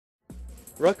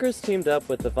Rutgers teamed up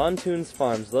with the Von Toons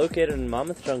Farms located in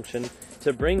Monmouth Junction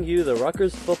to bring you the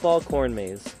Rutgers Football Corn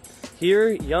Maze. Here,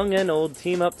 young and old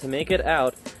team up to make it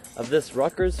out of this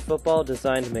Rutgers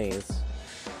football-designed maze.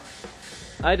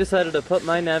 I decided to put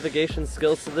my navigation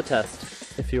skills to the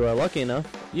test. If you are lucky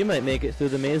enough, you might make it through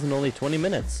the maze in only 20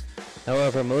 minutes.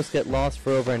 However, most get lost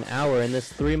for over an hour in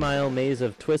this 3-mile maze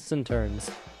of twists and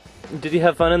turns. Did you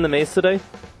have fun in the maze today?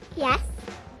 Yes.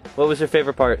 What was your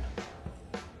favorite part?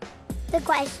 The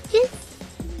questions?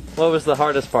 What was the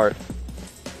hardest part?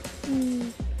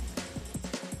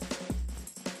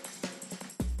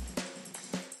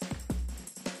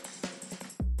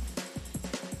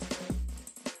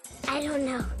 I don't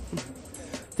know.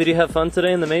 Did you have fun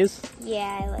today in the maze?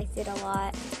 Yeah, I liked it a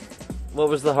lot. What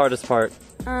was the hardest part?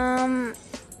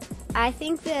 I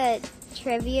think the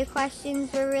trivia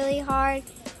questions were really hard,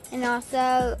 and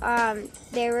also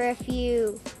there were a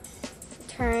few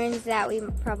turns that we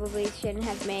probably shouldn't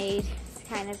have made. It's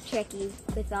kind of tricky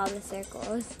with all the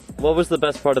circles. What was the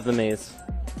best part of the maze?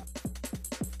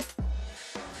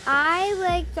 I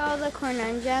liked all the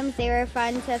conundrums. They were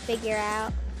fun to figure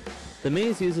out. The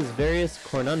maze uses various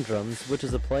cornundrums, which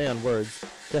is a play on words,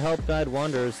 to help guide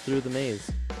wanderers through the maze.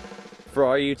 For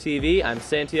RUTV, I'm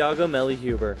Santiago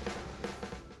Melli-Huber.